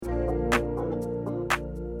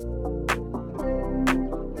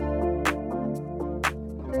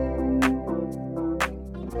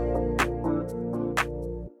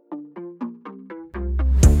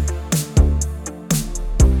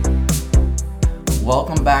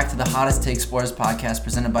Welcome back to the Hottest Take Sports podcast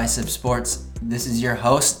presented by Sip Sports. This is your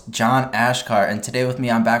host, John Ashkar, and today with me,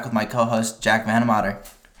 I'm back with my co-host, Jack Vanamater.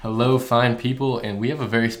 Hello, fine people, and we have a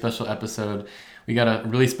very special episode. We got a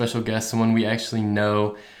really special guest, someone we actually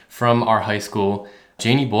know from our high school,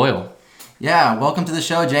 Janie Boyle. Yeah, welcome to the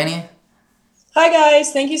show, Janie. Hi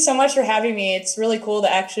guys, thank you so much for having me. It's really cool to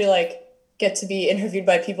actually get to be interviewed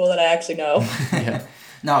by people that I actually know.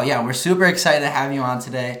 Yeah. We're super excited to have you on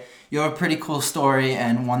today. You have a pretty cool story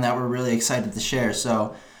and one that we're really excited to share.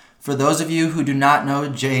 So for those of you who do not know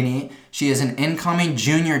Janie, she is an incoming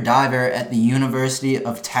junior diver at the University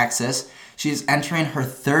of Texas. She is entering her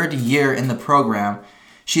third year in the program.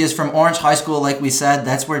 She is from Orange High School, like we said.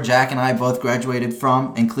 That's where Jack and I both graduated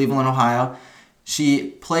from, in Cleveland, Ohio.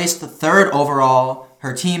 She placed third overall,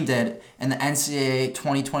 her team did, in the NCAA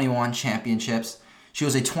 2021 championships. She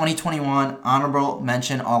was a 2021 honorable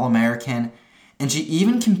mention All-American, and she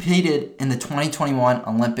even competed in the 2021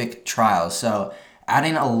 Olympic trials. So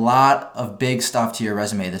adding a lot of big stuff to your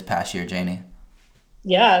resume this past year, Janie.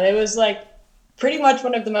 Yeah, it was pretty much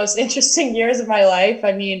one of the most interesting years of my life.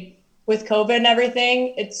 I mean, with COVID and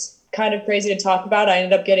everything, it's kind of crazy to talk about. I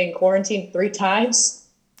ended up getting quarantined 3 times.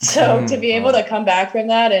 So to be able to come back from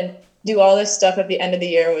that and do all this stuff at the end of the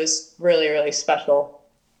year was really, really special.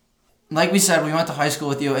 Like we said, we went to high school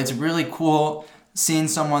with you. It's really cool seeing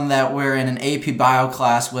someone that we're in an AP bio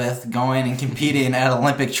class with going and competing at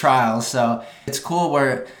Olympic trials. So it's cool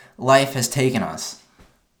where life has taken us.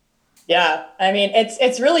 Yeah, I mean,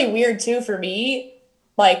 it's really weird too for me,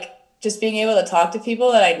 just being able to talk to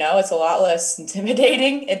people that I know. It's a lot less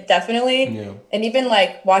intimidating. It definitely, Yeah. And even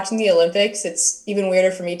watching the Olympics, it's even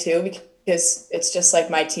weirder for me too because it's just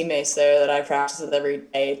my teammates there that I practice with every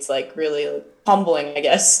day. It's really humbling, I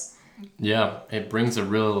guess. Yeah, it brings a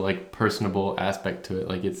real personable aspect to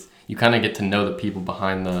it. It's you kind of get to know the people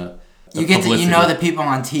behind the you get publicity. to know the people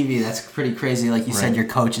on TV. That's pretty crazy. Like you said, your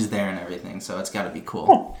coach is there and everything, so it's got to be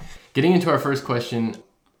cool. Getting into our first question,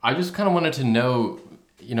 I just kind of wanted to know,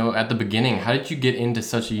 at the beginning, how did you get into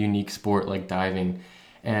such a unique sport like diving?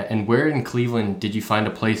 And where in Cleveland did you find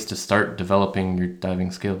a place to start developing your diving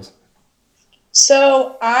skills?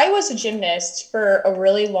 So I was a gymnast for a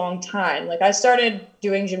really long time. I started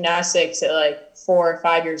doing gymnastics at 4 or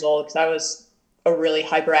 5 years old because I was a really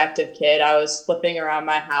hyperactive kid. I was flipping around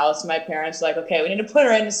my house. My parents were like, okay, we need to put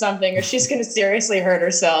her into something or she's going to seriously hurt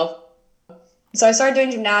herself. So I started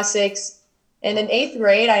doing gymnastics. And in 8th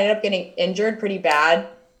grade, I ended up getting injured pretty bad.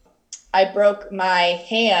 I broke my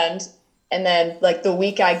hand. And then the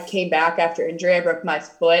week I came back after injury, I broke my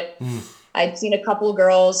foot. I'd seen a couple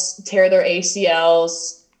girls tear their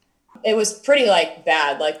ACLs. It was pretty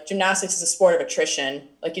bad. Gymnastics is a sport of attrition.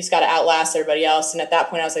 You just got to outlast everybody else. And at that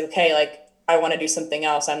point I was okay, I want to do something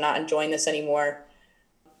else. I'm not enjoying this anymore.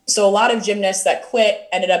 So a lot of gymnasts that quit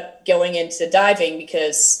ended up going into diving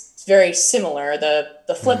because it's very similar.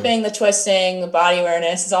 The flipping, the twisting, the body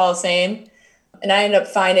awareness is all the same. And I ended up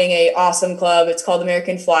finding a awesome club. It's called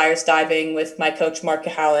American Flyers Diving with my coach, Mark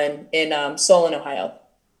Cahallen, in Solon, Ohio.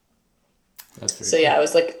 So yeah,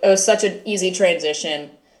 it was such an easy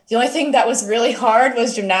transition. The only thing that was really hard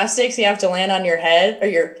was gymnastics. You have to land on your head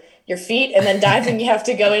or your feet, and then diving, you have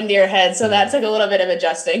to go into your head. So that took a little bit of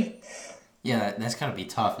adjusting. Yeah, that's gotta be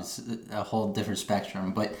tough. It's a whole different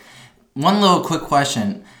spectrum. But one little quick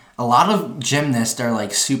question. A lot of gymnasts are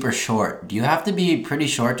super short. Do you have to be pretty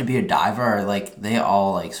short to be a diver, or they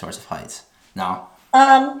all sorts of heights? No.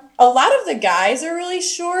 A lot of the guys are really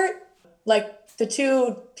short. The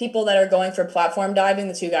 2 people that are going for platform diving,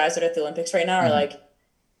 the 2 guys that are at the Olympics right now are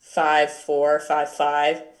 5'4",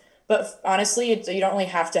 5'5". But honestly, you don't really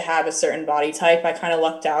have to have a certain body type. I kind of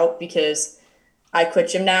lucked out because I quit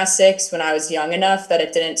gymnastics when I was young enough that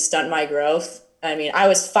it didn't stunt my growth. I mean, I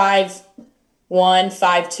was 5'1",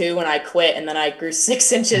 5'2" when I quit, and then I grew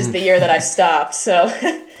 6 inches the year that I stopped. So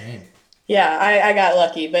yeah, I got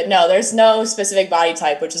lucky. But no, there's no specific body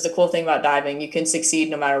type, which is the cool thing about diving. You can succeed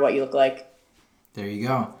no matter what you look like. There you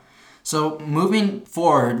go. So moving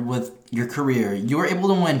forward with your career, you were able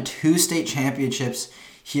to win 2 state championships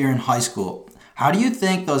here in high school. How do you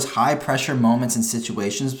think those high pressure moments and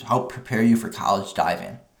situations help prepare you for college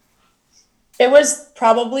diving? It was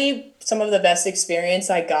probably some of the best experience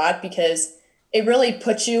I got because it really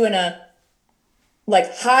puts you in a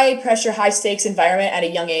high pressure, high stakes environment at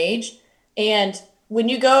a young age. And when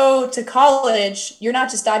you go to college, you're not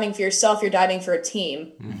just diving for yourself, you're diving for a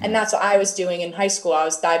team. And that's what I was doing in high school. I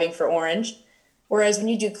was diving for Orange. Whereas when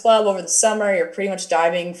you do club over the summer, you're pretty much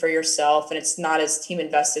diving for yourself and it's not as team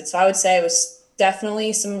invested. So I would say it was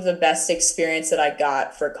definitely some of the best experience that I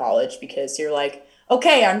got for college because you're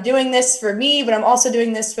okay, I'm doing this for me, but I'm also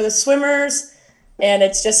doing this for the swimmers. And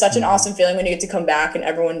it's just such an awesome feeling when you get to come back and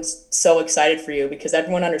everyone's so excited for you because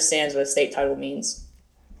everyone understands what a state title means.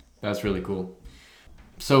 That's really cool.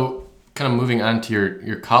 So kind of moving on to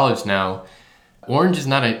your college now, Orange is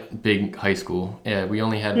not a big high school. Yeah, we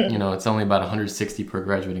only had, it's only about 160 per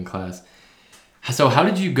graduating class. So how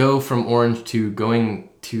did you go from Orange to going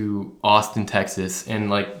to Austin, Texas, and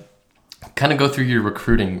like kind of go through your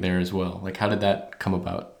recruiting there as well? Like how did that come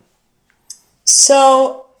about?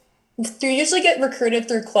 So you usually get recruited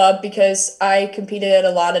through club because I competed at a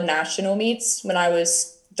lot of national meets when I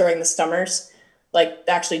was during the summers. Like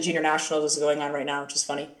actually junior nationals is going on right now, which is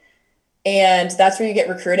funny. And that's where you get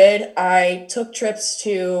recruited. I took trips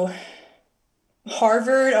to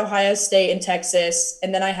Harvard, Ohio State, and Texas.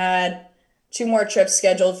 And then I had 2 more trips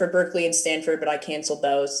scheduled for Berkeley and Stanford, but I canceled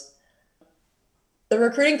those. The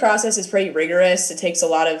recruiting process is pretty rigorous. It takes a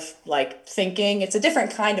lot of like thinking. It's a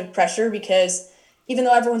different kind of pressure because even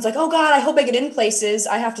though everyone's like, oh God, I hope I get in places,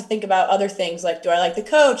 I have to think about other things like, do I like the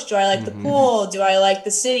coach? Do I like the pool? Do I like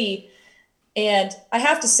the city? And I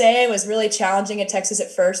have to say it was really challenging at Texas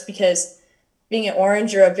at first because being at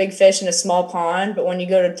Orange, you're a big fish in a small pond. But when you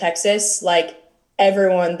go to Texas, like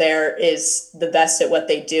everyone there is the best at what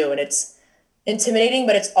they do. And it's intimidating,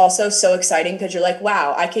 but it's also so exciting because you're like,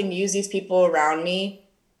 wow, I can use these people around me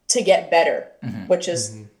to get better, which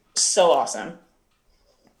is so awesome.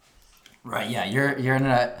 Right, yeah, you're in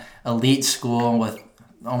an elite school with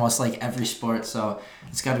almost like every sport, so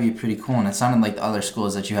it's got to be pretty cool. And it sounded like the other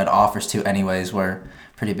schools that you had offers to anyways were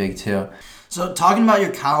pretty big too. So talking about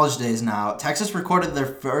your college days now, Texas recorded their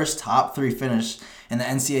first top 3 finish in the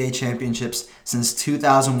NCAA championships since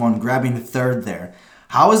 2001, grabbing 3rd there.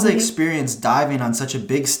 How was the experience diving on such a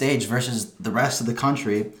big stage versus the rest of the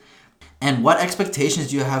country? And what expectations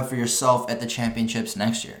do you have for yourself at the championships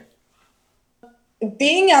next year?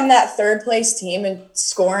 Being on that 3rd place team and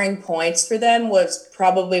scoring points for them was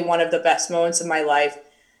probably one of the best moments of my life.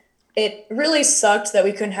 It really sucked that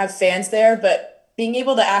we couldn't have fans there, but being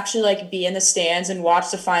able to actually like be in the stands and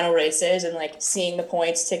watch the final races and like seeing the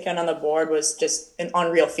points ticking on the board was just an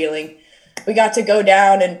unreal feeling. We got to go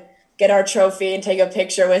down and get our trophy and take a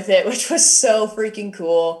picture with it, which was so freaking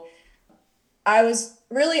cool. I was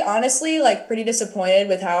really honestly like pretty disappointed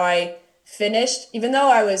with how I finished, even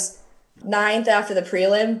though I was 9th after the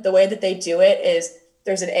prelim. The way that they do it is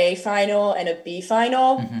there's an A final and a B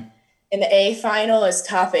final. And the A final is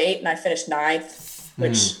top 8, and I finished 9th,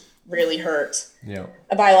 which really hurt. Yeah.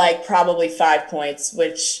 By like probably 5 points,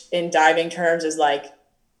 which in diving terms is like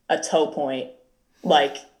a toe point.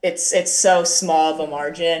 Like it's so small of a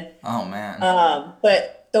margin. Oh man.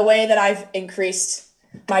 But the way that I've increased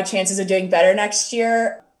my chances of doing better next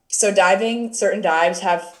year, so diving, certain dives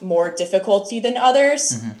have more difficulty than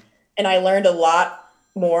others. And I learned a lot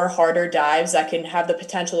more harder dives that can have the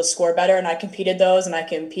potential to score better. And I competed those and I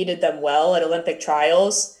competed them well at Olympic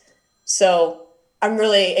trials. So I'm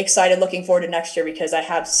really excited looking forward to next year because I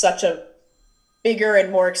have such a bigger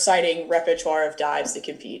and more exciting repertoire of dives to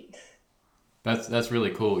compete. That's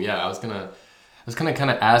really cool. Yeah, I was gonna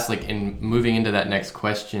kind of ask, like, in moving into that next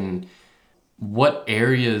question, what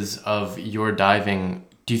areas of your diving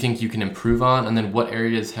do you think you can improve on, and then what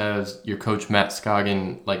areas has your coach Matt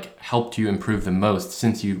Scoggin like helped you improve the most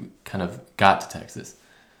since you kind of got to Texas?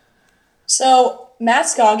 So Matt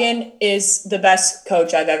Scoggin is the best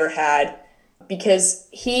coach I've ever had because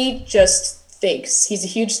he just thinks. He's a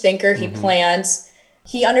huge thinker. He plans.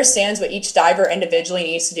 He understands what each diver individually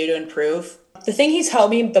needs to do to improve. The thing he's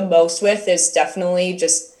helped me the most with is definitely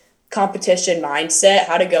just competition mindset,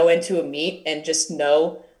 how to go into a meet and just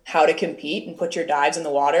know how to compete and put your dives in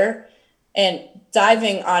the water. And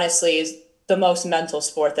diving, honestly, is the most mental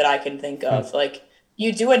sport that I can think of. Like,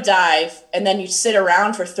 you do a dive and then you sit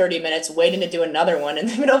around for 30 minutes waiting to do another one in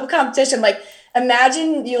the middle of a competition. Like,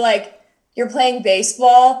 imagine you're playing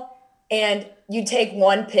baseball and you take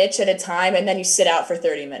one pitch at a time and then you sit out for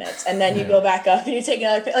 30 minutes and then you go back up and you take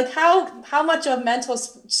another pitch. Like, how much of mental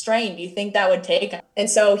strain do you think that would take? And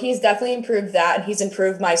so he's definitely improved that, and he's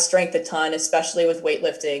improved my strength a ton, especially with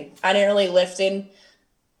weightlifting. I didn't really lift in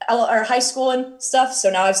our high school and stuff, so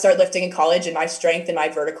now I've started lifting in college, and my strength and my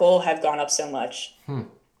vertical have gone up so much.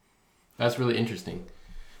 That's really interesting.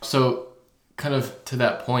 So kind of to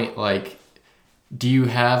that point, like, do you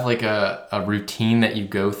have like a routine that you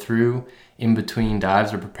go through in between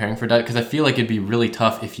dives or preparing for dive? Because I feel like it'd be really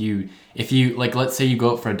tough if you like, let's say you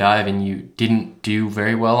go up for a dive and you didn't do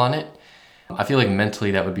very well on it. I feel like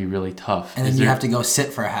mentally that would be really tough. And then you have to go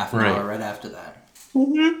sit for a half an hour right after that.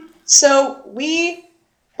 So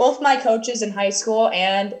both my coaches in high school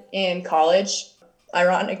and in college,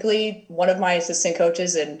 ironically, one of my assistant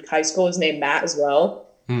coaches in high school is named Matt as well.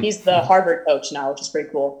 He's the Harvard coach now, which is pretty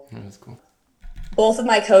cool. That's cool. Both of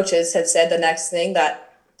my coaches have said the next thing,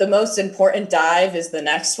 that the most important dive is the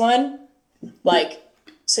next one. Like,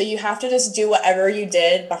 so you have to just do whatever you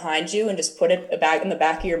did behind you and just put it back in the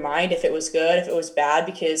back of your mind if it was good, if it was bad,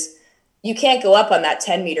 because you can't go up on that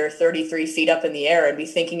 10 meter, 33 feet up in the air and be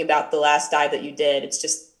thinking about the last dive that you did. It's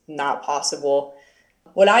just not possible.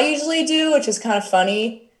 What I usually do, which is kind of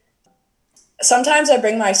funny, sometimes I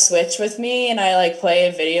bring my Switch with me and I like play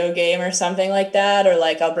a video game or something like that, or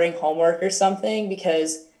like I'll bring homework or something,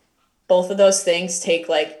 because both of those things take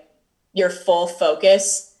like your full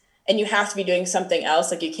focus and you have to be doing something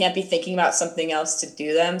else. Like you can't be thinking about something else to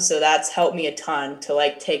do them. So that's helped me a ton to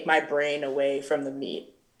like take my brain away from the meet.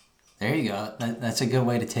 There you go. That's a good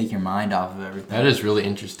way to take your mind off of everything. That is really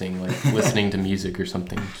interesting, like listening to music or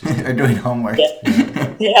something. Or doing homework.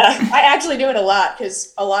 Yeah, I actually do it a lot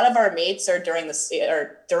because a lot of our meets are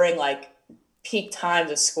during like peak times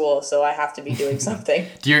of school, so I have to be doing something.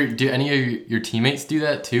 Do any of your teammates do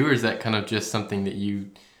that too, or is that kind of just something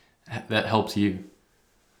that helps you?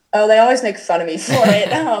 Oh, they always make fun of me for it.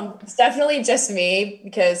 It's definitely just me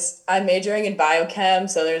because I'm majoring in biochem,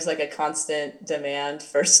 so there's like a constant demand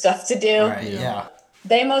for stuff to do. Right, yeah.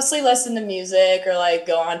 They mostly listen to music or like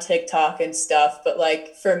go on TikTok and stuff, but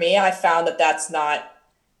like for me, I found that that's not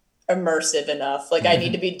immersive enough. Like I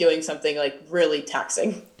need to be doing something like really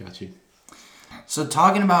taxing. Got you. So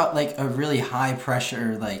talking about like a really high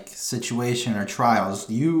pressure like situation or trials,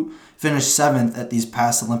 you finished 7th at these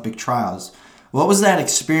past Olympic trials. What was that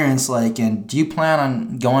experience like, and do you plan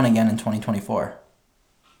on going again in 2024?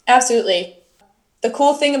 Absolutely. The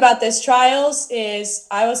cool thing about this trials is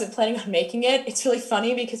I wasn't planning on making it. It's really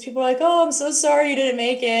funny because people are like, oh, I'm so sorry you didn't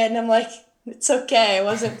make it. And I'm like, it's okay. I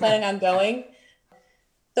wasn't planning on going.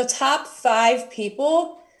 The top 5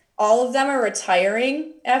 people, all of them are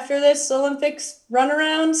retiring after this Olympics run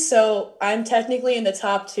around. So I'm technically in the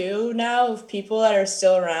top 2 now of people that are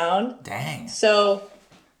still around. Dang. So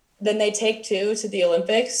then they take 2 to the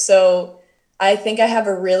Olympics. So I think I have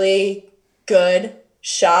a really good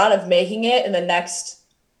shot of making it in the next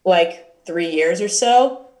like 3 years or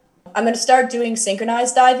so. I'm going to start doing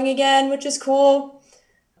synchronized diving again, which is cool.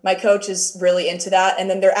 My coach is really into that.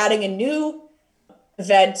 And then they're adding a new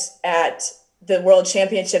event at the World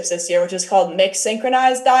Championships this year, which is called mixed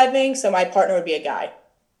synchronized diving. So my partner would be a guy.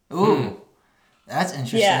 Ooh, that's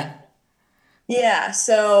interesting. Yeah,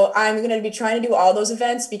 so I'm going to be trying to do all those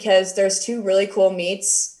events because there's 2 really cool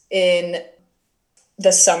meets in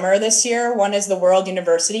the summer this year. One is the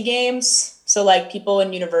World-University Games. So like people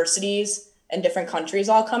in universities and different countries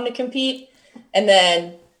all come to compete. And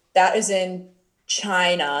then that is in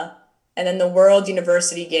China. And then the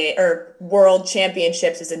World-University Game or World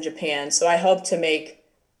Championships is in Japan. So I hope to make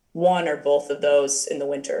one or both of those in the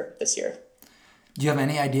winter this year. Do you have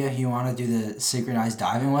any idea who you want to do the synchronized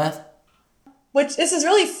diving with? Which this is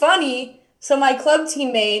really funny. So my club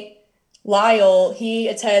teammate, Lyle, he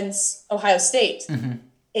attends Ohio State. Mm-hmm.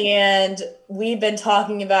 And we've been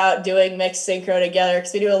talking about doing mixed synchro together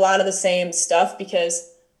because we do a lot of the same stuff,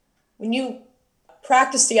 because when you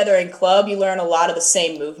practice together in club, you learn a lot of the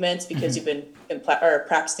same movements because you've been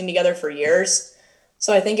practicing together for years.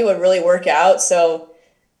 So I think it would really work out. So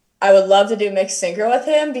I would love to do mixed synchro with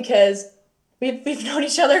him because we've known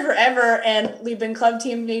each other forever and we've been club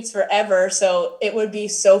teammates forever. So it would be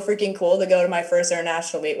so freaking cool to go to my first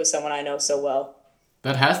international meet with someone I know so well.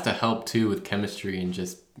 That has to help too with chemistry and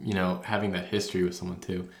just, having that history with someone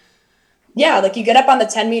too. Yeah, like you get up on the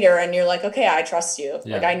 10 meter and you're like, okay, I trust you.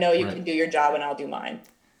 Yeah, like I know you can do your job and I'll do mine.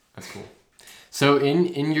 That's cool. So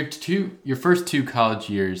in your first 2 college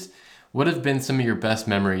years, what have been some of your best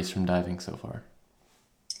memories from diving so far?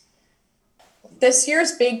 This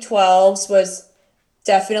year's Big 12s was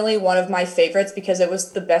definitely one of my favorites because it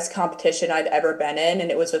was the best competition I'd ever been in, and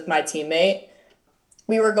it was with my teammate.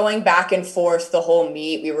 We were going back and forth the whole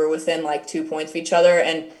meet. We were within like 2 points of each other,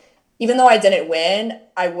 and even though I didn't win,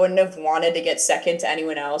 I wouldn't have wanted to get second to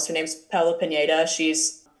anyone else. Her name's Pela Pineda.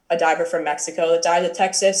 She's a diver from Mexico that dives at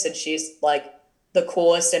Texas, and she's like the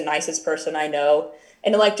coolest and nicest person I know.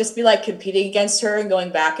 And to like just be like competing against her and going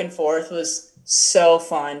back and forth was so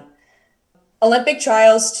fun. Olympic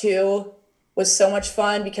trials too was so much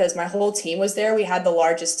fun because my whole team was there. We had the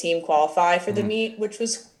largest team qualify for the meet, which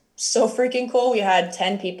was so freaking cool. We had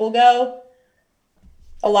 10 people go.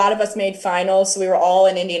 A lot of us made finals, so we were all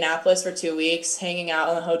in Indianapolis for 2 weeks, hanging out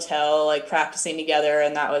in the hotel, like practicing together,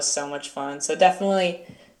 and that was so much fun. So definitely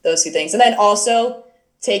those 2 things. And then also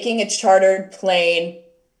taking a chartered plane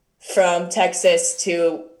from Texas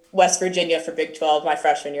to West Virginia for Big 12 my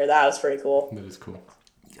freshman year. That was pretty cool. That is cool.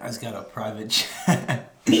 You guys got a private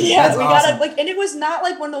jet. Yeah, That's we got awesome. it. Like, and it was not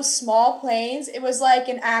like one of those small planes. It was like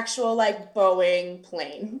an actual like Boeing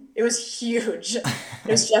plane. It was huge. It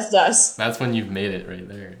was just us. That's when you've made it right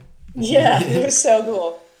there. Yeah, it was so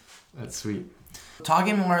cool. That's sweet.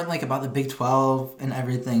 Talking more like about the Big 12 and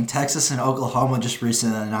everything, Texas and Oklahoma just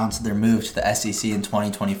recently announced their move to the SEC in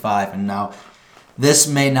 2025, and now this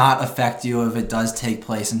may not affect you if it does take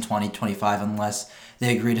place in 2025 unless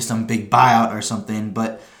they agree to some big buyout or something.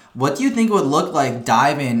 But what do you think it would look like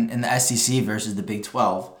diving in the SEC versus the Big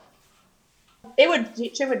 12? It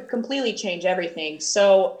would completely change everything.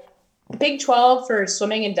 So Big 12 for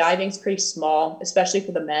swimming and diving is pretty small, especially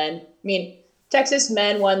for the men. I mean, Texas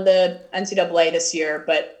men won the NCAA this year,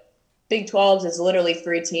 but Big 12 is literally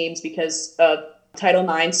three teams because of Title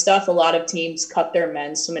IX stuff. A lot of teams cut their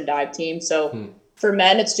men's swim and dive team. So for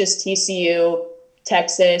men, it's just TCU,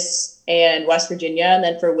 Texas, and West Virginia. And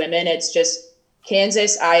then for women, it's just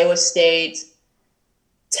Kansas, Iowa State,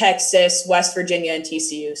 Texas, West Virginia, and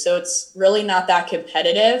TCU. So it's really not that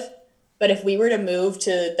competitive. But if we were to move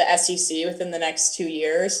to the SEC within the next 2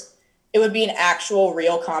 years, it would be an actual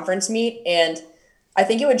real conference meet. And I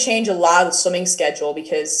think it would change a lot of the swimming schedule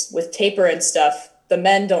because with taper and stuff, the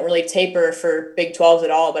men don't really taper for Big 12s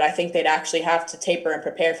at all. But I think they'd actually have to taper and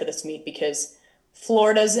prepare for this meet because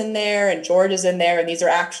Florida's in there and Georgia's in there. And these are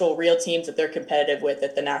actual real teams that they're competitive with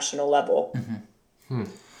at the national level.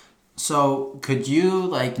 So could you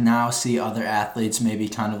like now see other athletes maybe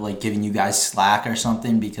kind of like giving you guys slack or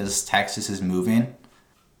something because Texas is moving?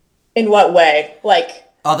 In what way? Like,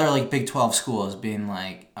 Other like Big 12 schools being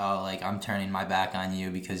like, oh, like I'm turning my back on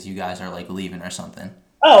you because you guys are like leaving or something.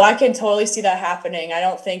 oh, I can totally see that happening. I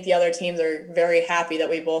don't think the other teams are very happy that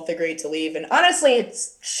we both agreed to leave. And honestly,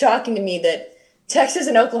 it's shocking to me that Texas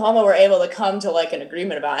and Oklahoma were able to come to like an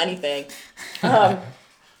agreement about anything. Um,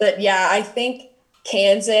 but yeah, I think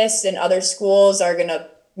Kansas and other schools are going to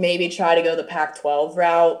maybe try to go the Pac-12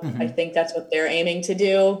 route. I think that's what they're aiming to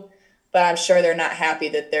do. But I'm sure they're not happy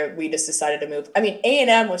that we just decided to move. I mean,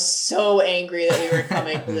 A&M was so angry that we were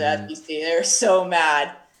coming to the SEC. They were so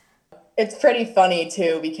mad. It's pretty funny,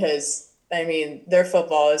 too, because, I mean, their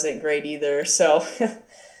football isn't great either. So I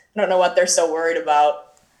don't know what they're so worried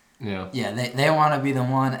about. Yeah. Yeah, they want to be the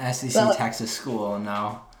one SEC Well, Texas school, and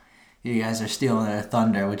now you guys are stealing their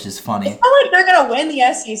thunder, which is funny. it's not like they're going to win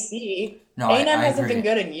the SEC. No, A&M I hasn't agree. been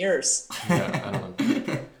good in years. Yeah, I don't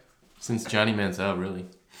know. Since Johnny Manziel, really.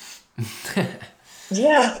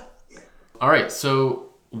 Yeah. All right,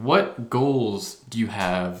 so what goals do you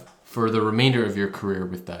have for the remainder of your career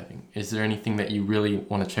with diving? Is there anything that you really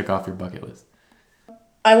want to check off your bucket list?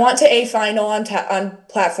 I want to A final on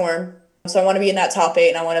platform. So I want to be in that top 8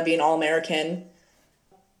 and I want to be an All-American.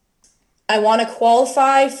 I want to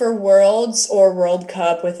qualify for Worlds or World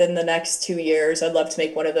Cup within the next 2 years. I'd love to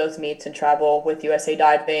make one of those meets and travel with USA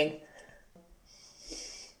Diving.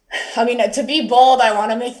 I mean, to be bold, I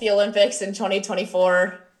want to make the Olympics in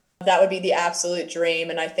 2024. That would be the absolute dream.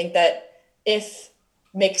 And I think that if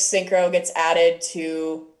mixed synchro gets added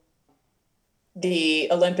to the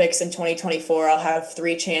Olympics in 2024, I'll have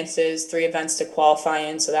 3 chances, 3 events to qualify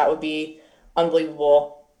in. So that would be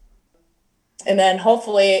unbelievable. And then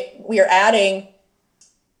hopefully we are adding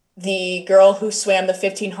the girl who swam the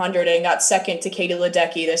 1500 and got second to Katie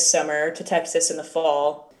Ledecky this summer to Texas in the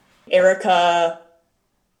fall. Erica,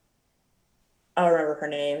 I don't remember her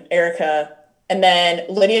name. Erica. And then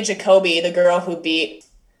Lydia Jacoby, the girl who beat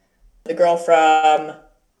the girl from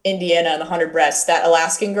Indiana in the 100 breasts, that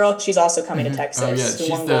Alaskan girl, she's also coming to Texas. Oh, yeah, who she's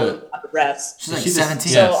won the- gold in the 100 breasts. She's like She's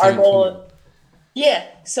 17. So our 17. goal, yeah.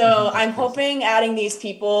 So I'm hoping adding these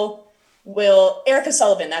people Erica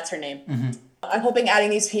Sullivan, that's her name. I'm hoping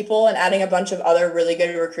adding these people and adding a bunch of other really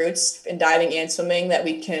good recruits in diving and swimming that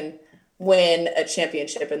we can win a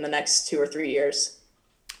championship in the next 2 or 3 years.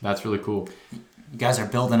 That's really cool. You guys are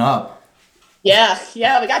building up. Yeah,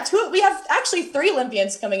 we got 2. We have actually 3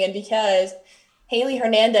 Olympians coming in because Haley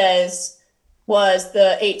Hernandez was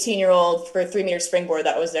the 18-year-old for 3-meter springboard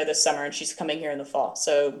that was there this summer, and she's coming here in the fall.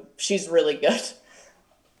 So she's really good.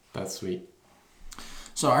 That's sweet.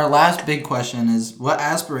 So our last big question is, what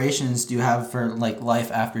aspirations do you have for like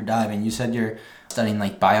life after diving? You said you're studying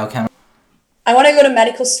like biochemistry. I want to go to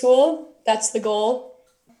medical school. That's the goal.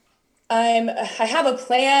 I have a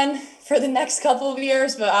plan for the next couple of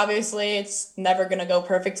years, but obviously it's never going to go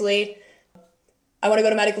perfectly. I want to go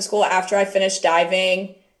to medical school after I finish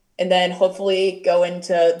diving and then hopefully go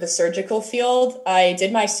into the surgical field. I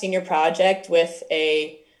did my senior project with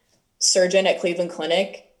a surgeon at Cleveland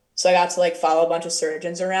Clinic. So I got to like follow a bunch of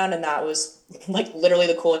surgeons around, and that was like literally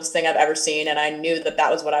the coolest thing I've ever seen. And I knew that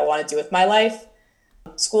that was what I wanted to do with my life.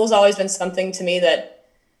 School's always been something to me that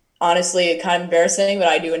honestly kind of embarrassing, but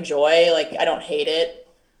I do enjoy. Like, I don't hate it.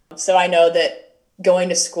 So I know that going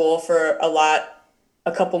to school for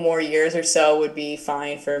a couple more years or so would be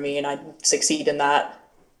fine for me, and I'd succeed in that.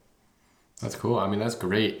 That's cool. I mean, that's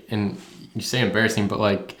great. And you say embarrassing, but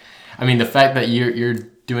like, I mean, the fact that you're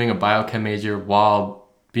doing a biochem major while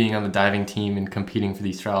being on the diving team and competing for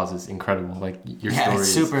these trials is incredible. Like your story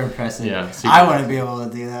it's super impressive. Yeah, super I wouldn't be able to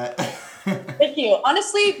do that. Thank you.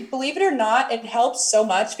 Honestly, believe it or not, it helps so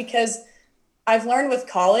much because I've learned with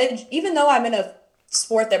college, even though I'm in a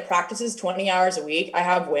sport that practices 20 hours a week, I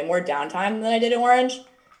have way more downtime than I did in Orange.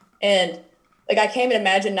 And like, I can't even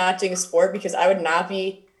imagine not doing a sport because I would not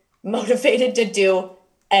be motivated to do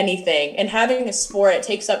anything. And having a sport, it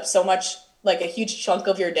takes up so much, like a huge chunk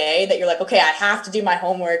of your day that you're like, okay, I have to do my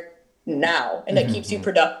homework now. And it keeps you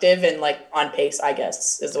productive and like on pace, I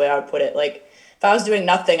guess is the way I would put it. Like, if I was doing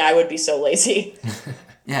nothing, I would be so lazy.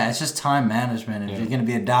 Yeah, it's just time management. If you're going to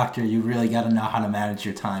be a doctor, you really got to know how to manage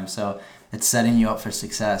your time. So it's setting you up for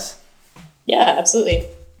success. Yeah, absolutely.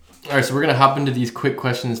 All right, so we're going to hop into these quick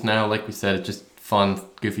questions now. Like we said, it's just fun,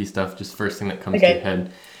 goofy stuff, just first thing that comes to your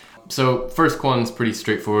head. So first one's pretty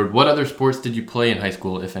straightforward. What other sports did you play in high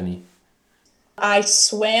school, if any? I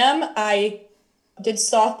swam. I did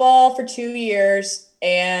softball for 2 years,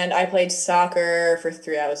 and I played soccer for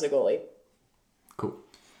 3. I was the goalie. Cool.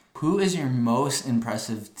 Who is your most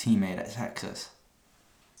impressive teammate at Texas?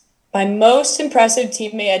 My most impressive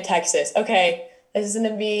teammate at Texas. Okay, this is going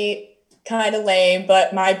to be kind of lame,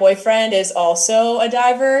 but my boyfriend is also a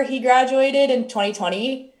diver. He graduated in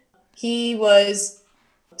 2020. He was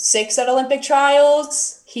 6 at Olympic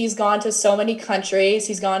trials. He's gone to so many countries.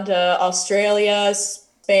 He's gone to Australia,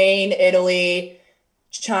 Spain, Italy,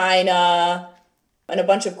 China, and a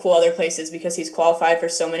bunch of cool other places because he's qualified for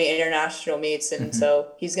so many international meets. And so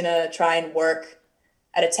he's going to try and work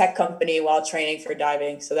at a tech company while training for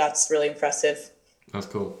diving. So that's really impressive. That's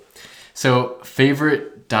cool. So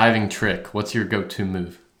favorite diving trick, what's your go-to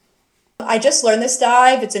move? I just learned this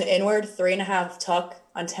dive. It's an inward 3.5 tuck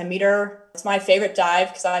on 10 meter. It's my favorite dive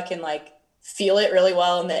because I can like feel it really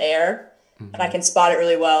well in the air and I can spot it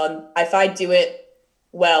really well. And if I do it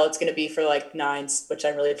well, it's going to be for like 9s, which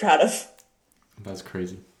I'm really proud of. That's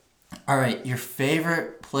crazy. All right, your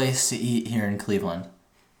favorite place to eat here in Cleveland?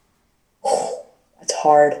 That's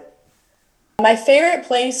hard. My favorite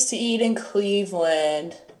place to eat in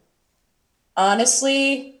Cleveland,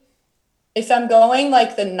 honestly, if I'm going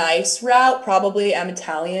like the nice route, probably I'm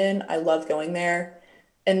Italian. I love going there.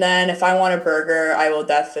 And then if I want a burger, I will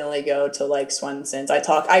definitely go to like Swenson's.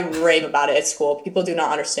 I rave about it at school. People do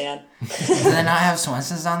not understand. Do they not have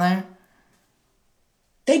Swenson's down there?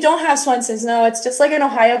 They don't have Swenson's. No, it's just like an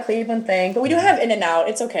Ohio Cleveland thing. But we do have In-N-Out.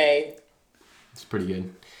 It's okay. It's pretty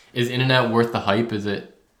good. Is In-N-Out worth the hype? Is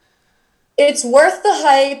it? It's worth the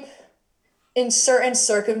hype in certain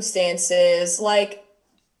circumstances. Like,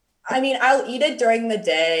 I mean, I'll eat it during the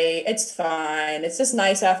day. It's fine. It's just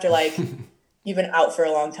nice after like you've been out for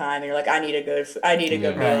a long time and you're like, I need a good meal. I need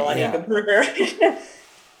a good burger.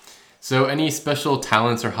 So any special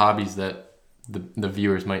talents or hobbies that the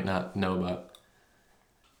viewers might not know about?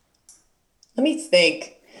 Let me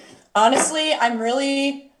think. Honestly,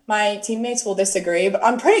 my teammates will disagree, but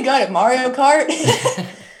I'm pretty good at Mario Kart.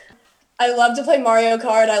 I love to play Mario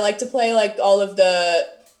Kart. I like to play like all of the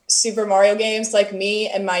Super Mario games. Like me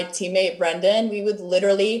and my teammate Brendan, we would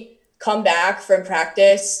literally come back from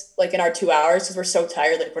practice like in our 2 hours because we're so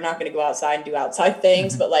tired that we're not going to go outside and do outside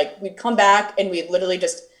things. But like we'd come back and we'd literally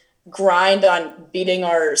just grind on beating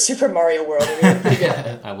our Super Mario World. And we were pretty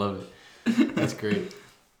good. I love it. That's great.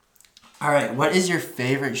 All right, what is your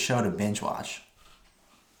favorite show to binge watch?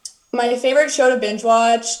 My favorite show to binge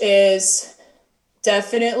watch is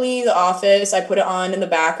definitely The Office. I put it on in the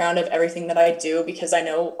background of everything that I do because I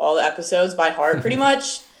know all the episodes by heart pretty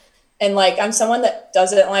much. And like I'm someone that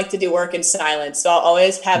doesn't like to do work in silence, so I'll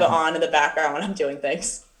always have it on in the background when I'm doing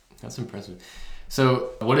things. That's impressive.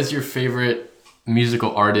 So what is your favorite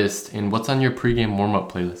musical artist and what's on your pregame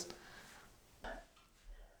warm-up playlist?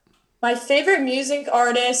 My favorite music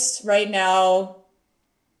artist right now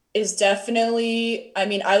is definitely, I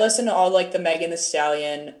mean, I listen to all like the Megan Thee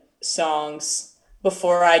Stallion songs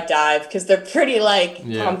before I dive because they're pretty like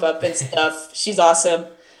pump up and stuff. She's awesome.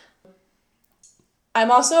 I'm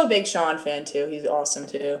also a big Sean fan too. He's awesome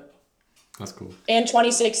too. That's cool. And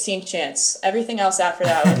 2016 Chance. Everything else after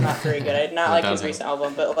that was not very good. I did not like his recent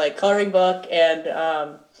album, but like Coloring Book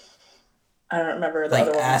and I don't remember the like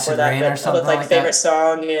other one Acid before that, Rain but or something like favorite that?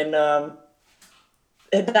 song and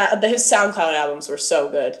his SoundCloud albums were so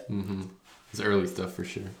good. Mm-hmm. His early stuff for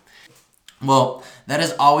sure. Well, that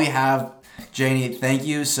is all we have. Janie, thank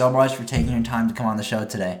you so much for taking your time to come on the show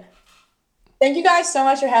today. Thank you guys so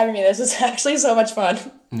much for having me. This was actually so much fun.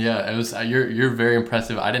 Yeah, it was. You're very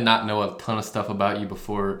impressive. I did not know a ton of stuff about you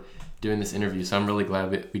before doing this interview, so I'm really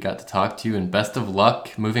glad we got to talk to you. And best of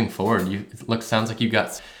luck moving forward. Sounds like you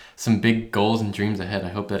got some big goals and dreams ahead. I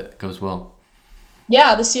hope that goes well.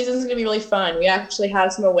 Yeah, the season's gonna be really fun. We actually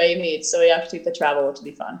have some away meets, so we actually have to travel, which will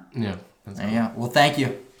be fun. Yeah. That's cool. Yeah. Well, thank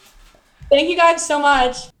you. Thank you guys so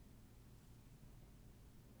much.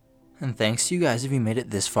 And thanks to you guys if you made it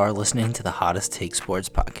this far listening to the Hottest Take Sports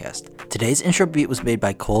podcast. Today's intro beat was made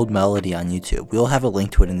by Cold Melody on YouTube. We'll have a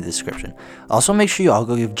link to it in the description. Also, make sure you all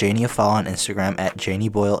go give Janie a follow on Instagram at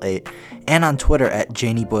JanieBoyle8 and on Twitter at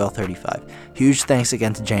JanieBoyle35. Huge thanks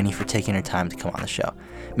again to Janie for taking her time to come on the show.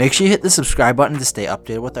 Make sure you hit the subscribe button to stay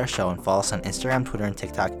updated with our show and follow us on Instagram, Twitter, and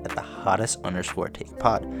TikTok at the hottest_take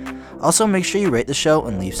pod. Also, make sure you rate the show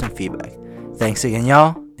and leave some feedback. Thanks again,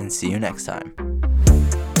 y'all, and see you next time.